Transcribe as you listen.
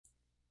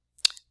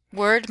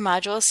Word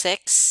Module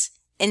 6,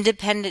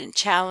 Independent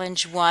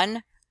Challenge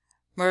 1,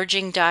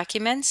 Merging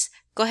Documents.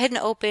 Go ahead and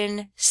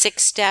open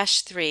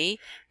 6-3,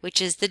 which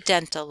is the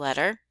dental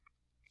letter.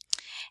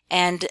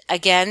 And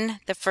again,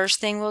 the first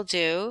thing we'll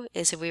do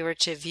is if we were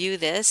to view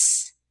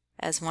this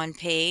as one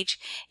page,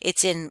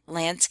 it's in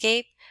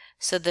landscape.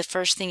 So the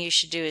first thing you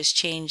should do is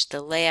change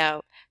the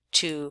layout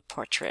to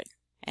portrait,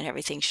 and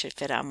everything should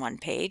fit on one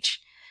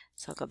page.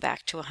 So I'll go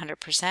back to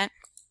 100%.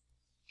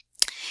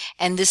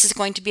 And this is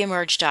going to be a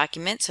merge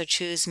document, so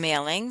choose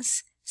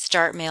Mailings,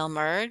 Start Mail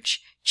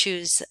Merge,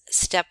 choose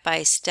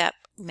Step-by-Step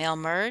Mail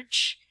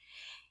Merge,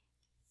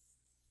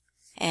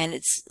 and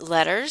it's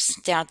letters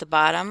down at the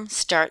bottom,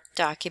 Start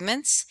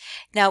Documents.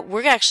 Now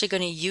we're actually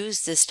going to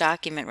use this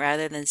document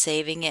rather than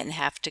saving it and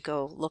have to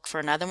go look for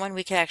another one.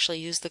 We can actually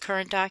use the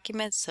current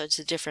document, so it's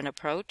a different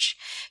approach.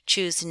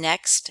 Choose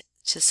Next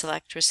to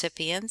select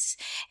recipients,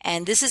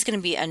 and this is going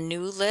to be a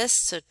new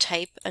list, so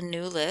type a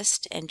new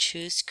list and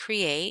choose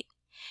Create.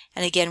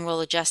 And again,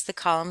 we'll adjust the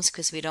columns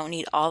because we don't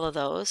need all of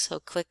those, so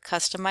click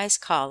Customize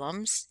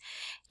Columns.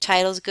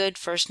 Title's good,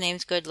 first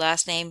name's good,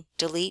 last name,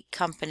 delete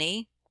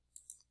company.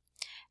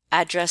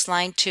 Address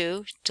line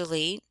 2,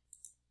 delete.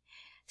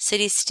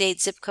 City,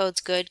 state, zip code's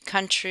good,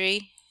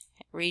 country,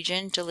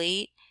 region,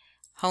 delete.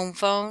 Home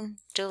phone,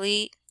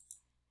 delete.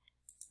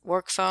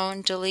 Work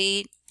phone,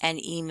 delete.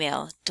 And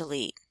email,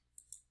 delete.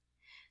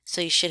 So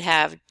you should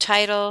have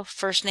title,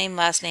 first name,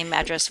 last name,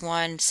 address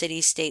 1,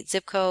 city, state,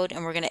 zip code,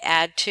 and we're going to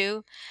add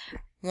 2.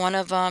 One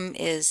of them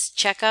is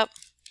checkup,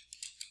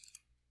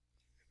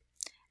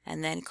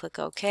 and then click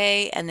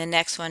OK, and the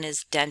next one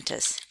is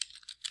dentist,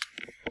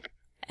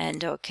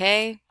 and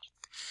OK.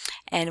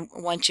 And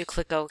once you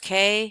click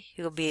OK,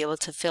 you'll be able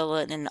to fill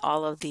in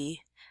all of the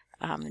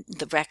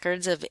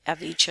records of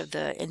each of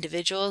the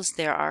individuals.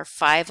 There are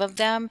 5 of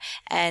them,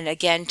 and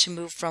again, to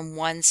move from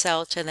one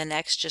cell to the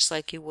next, just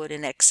like you would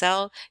in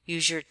Excel,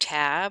 use your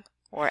tab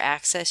or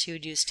access. You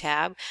would use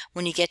tab.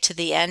 When you get to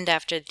the end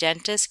after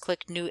dentist,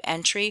 click New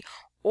Entry,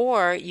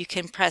 or you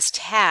can press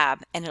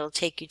tab and it'll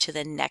take you to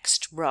the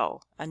next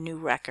row, a new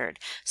record.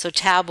 So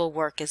tab will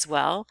work as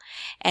well.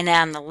 And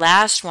on the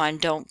last one,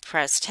 don't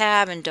press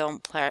tab and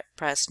don't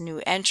press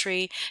new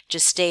entry.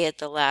 Just stay at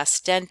the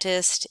last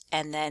dentist,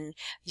 and then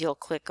you'll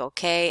click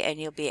OK, and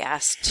you'll be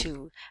asked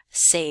to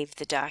save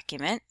the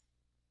document.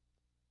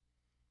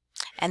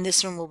 And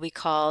this one will be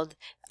called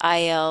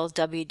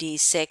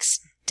ILWD6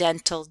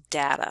 Dental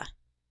Data.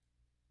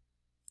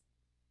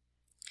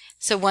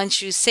 So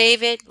once you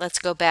save it, let's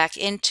go back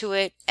into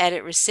it,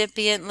 edit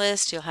recipient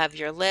list, you'll have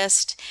your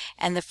list,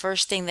 and the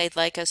first thing they'd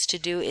like us to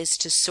do is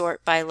to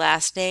sort by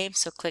last name.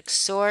 So click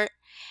sort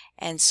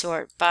and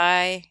sort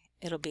by,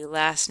 it'll be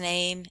last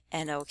name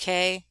and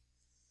OK.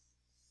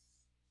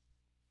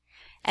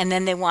 And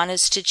then they want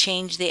us to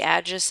change the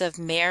address of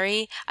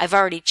Mary. I've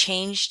already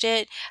changed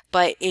it,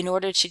 but in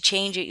order to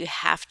change it, you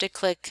have to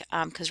click,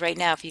 because right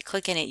now if you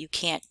click in it, you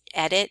can't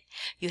edit.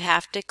 You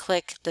have to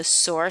click the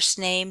source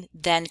name,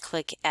 then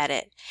click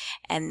edit.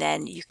 And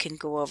then you can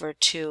go over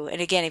to, and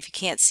again, if you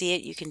can't see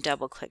it, you can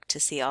double click to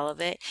see all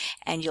of it,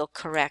 and you'll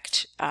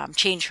correct,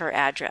 change her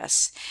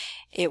address.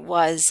 It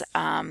was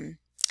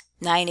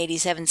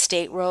 987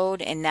 State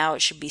Road, and now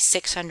it should be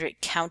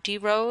 600 County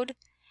Road,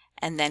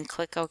 and then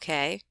click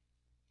OK.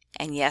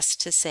 And yes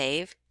to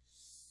save,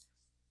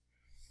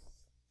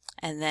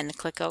 and then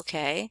click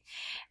OK.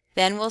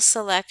 Then we'll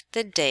select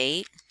the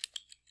date,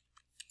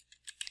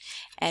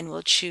 and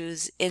we'll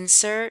choose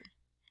Insert,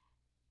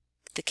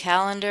 the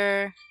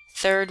calendar,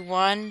 third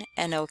one,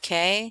 and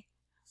OK.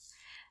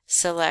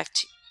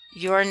 Select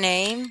your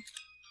name,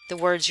 the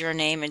words your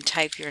name, and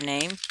type your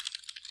name.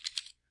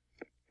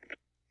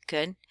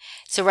 Good.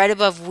 So right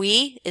above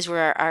We is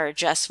where our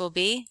address will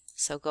be.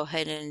 So go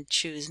ahead and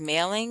choose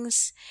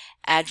Mailings,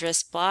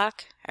 address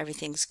block,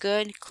 everything's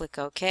good, click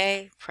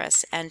OK,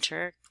 press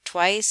Enter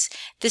twice.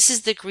 This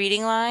is the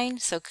greeting line,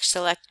 so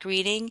select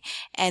greeting,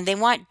 and they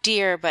want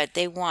Dear, but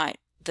they want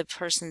the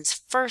person's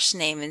first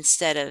name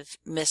instead of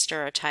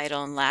Mr. or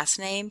title and last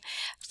name,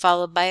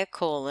 followed by a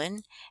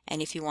colon,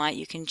 and if you want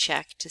you can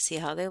check to see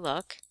how they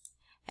look,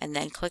 and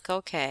then click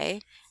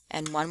OK,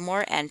 and one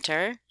more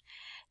Enter.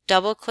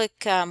 Double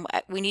click,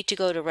 we need to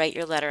go to write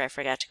your letter, I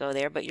forgot to go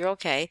there, but you're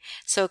okay.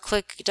 So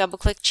double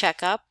click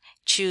Checkup,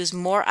 choose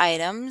More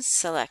Items,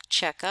 select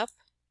Checkup,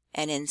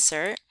 and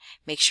Insert.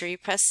 Make sure you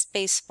press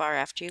spacebar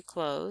after you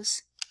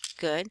close.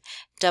 Good.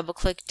 Double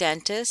click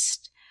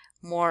Dentist,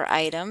 More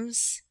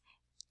Items,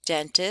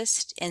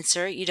 Dentist,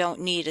 Insert. You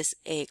don't need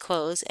a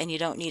close, and you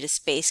don't need a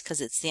space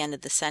because it's the end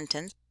of the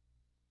sentence.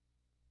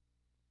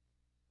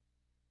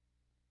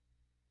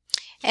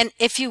 And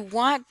if you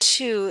want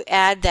to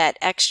add that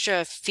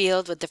extra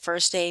field with the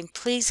first name,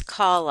 please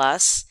call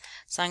us.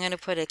 So I'm going to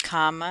put a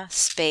comma,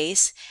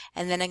 space,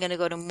 and then I'm going to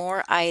go to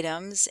More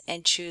Items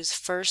and choose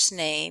First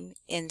Name,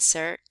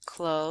 Insert,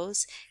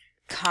 Close,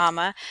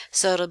 comma.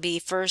 So it'll be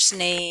first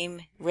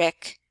name,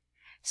 Rick.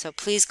 So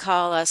please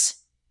call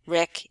us,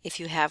 Rick, if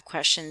you have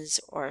questions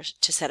or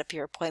to set up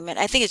your appointment.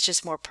 I think it's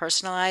just more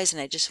personalized, and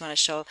I just want to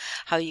show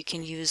how you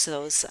can use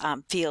those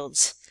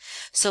fields.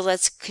 So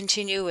let's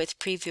continue with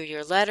preview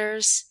your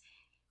letters.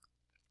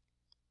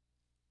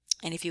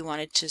 And if you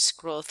wanted to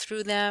scroll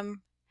through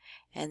them,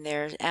 and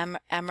there's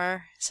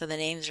Emmer, so the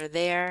names are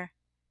there.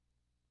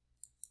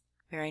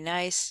 Very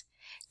nice.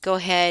 Go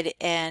ahead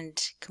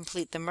and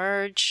complete the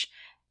merge.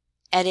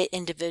 Edit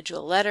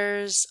individual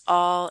letters,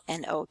 all,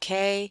 and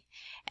OK.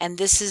 And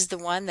this is the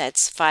one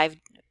that's five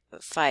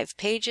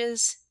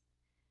pages.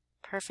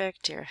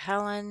 Perfect. Dear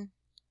Helen.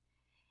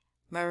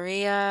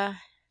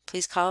 Maria,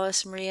 please call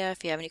us, Maria,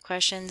 if you have any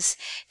questions.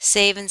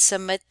 Save and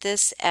submit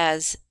this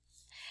as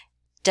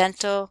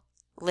dental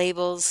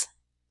labels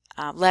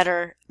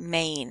letter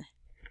main.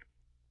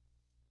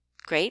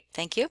 Great,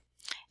 thank you.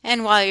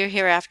 And while you're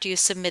here, after you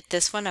submit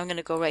this one, I'm going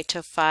to go right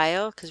to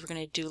File because we're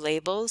going to do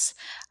labels.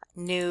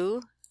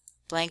 New,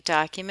 blank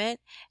document.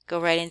 Go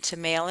right into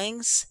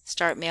Mailings,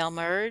 Start Mail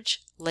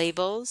Merge,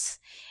 Labels.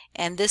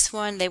 And this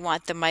one, they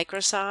want the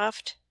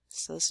Microsoft.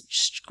 So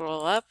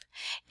scroll up.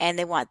 And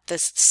they want the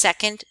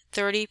second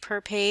 30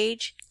 per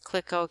page.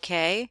 Click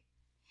OK.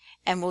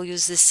 And we'll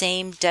use the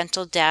same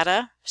dental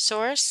data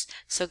source.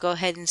 So go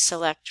ahead and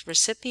select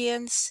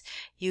recipients,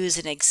 use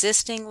an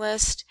existing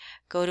list,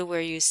 go to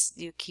where you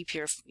keep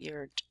your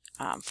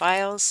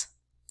files,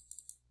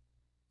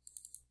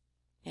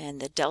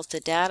 and the Delta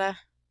data,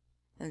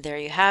 and there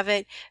you have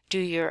it. Do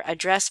your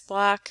address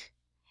block.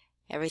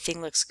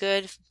 Everything looks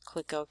good.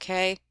 Click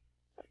OK.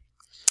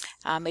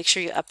 Make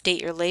sure you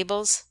update your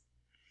labels.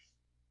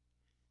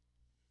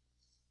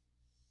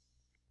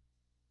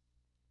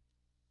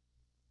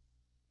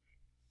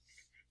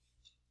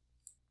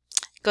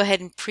 Go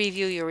ahead and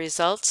preview your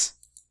results.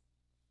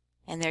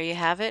 And there you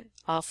have it,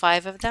 all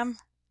 5 of them.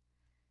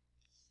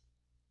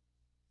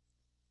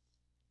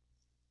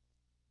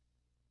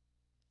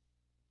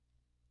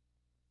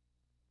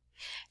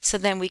 So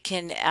then we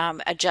can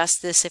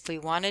adjust this if we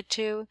wanted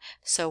to.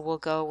 So we'll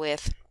go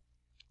with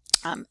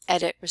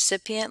Edit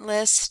Recipient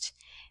List,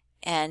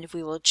 and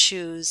we will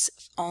choose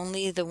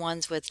only the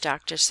ones with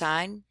doctor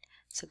sign.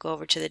 So go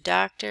over to the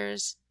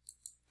doctors,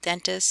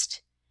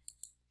 dentist,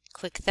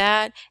 click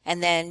that,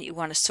 and then you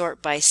want to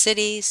sort by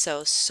city,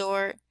 so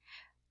sort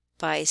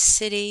by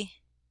city,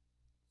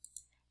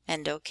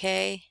 and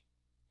OK,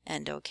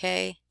 and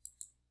OK.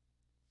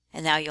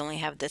 And now you only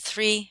have the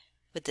 3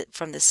 with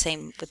the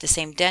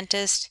same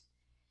dentist.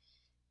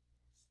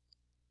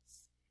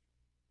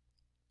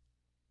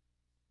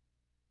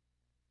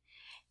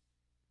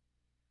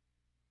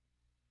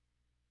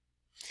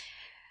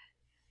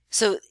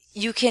 So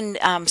you can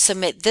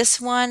submit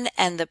this one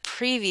and the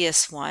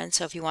previous one.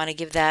 So if you want to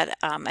give that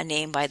a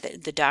name by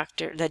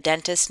the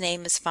dentist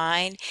name is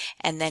fine.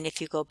 And then if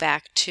you go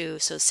back to,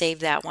 so save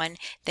that one,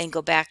 then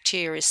go back to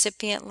your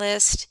recipient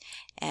list,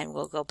 and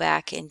we'll go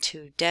back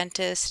into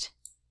dentist.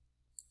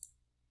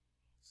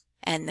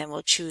 And then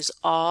we'll choose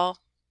all.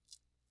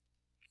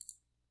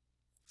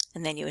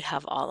 And then you would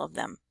have all of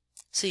them.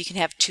 So you can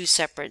have 2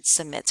 separate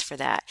submits for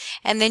that.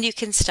 And then you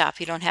can stop.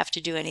 You don't have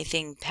to do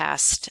anything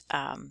past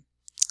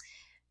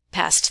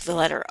the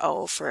letter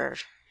O for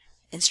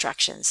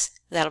instructions.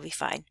 That'll be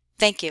fine.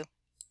 Thank you.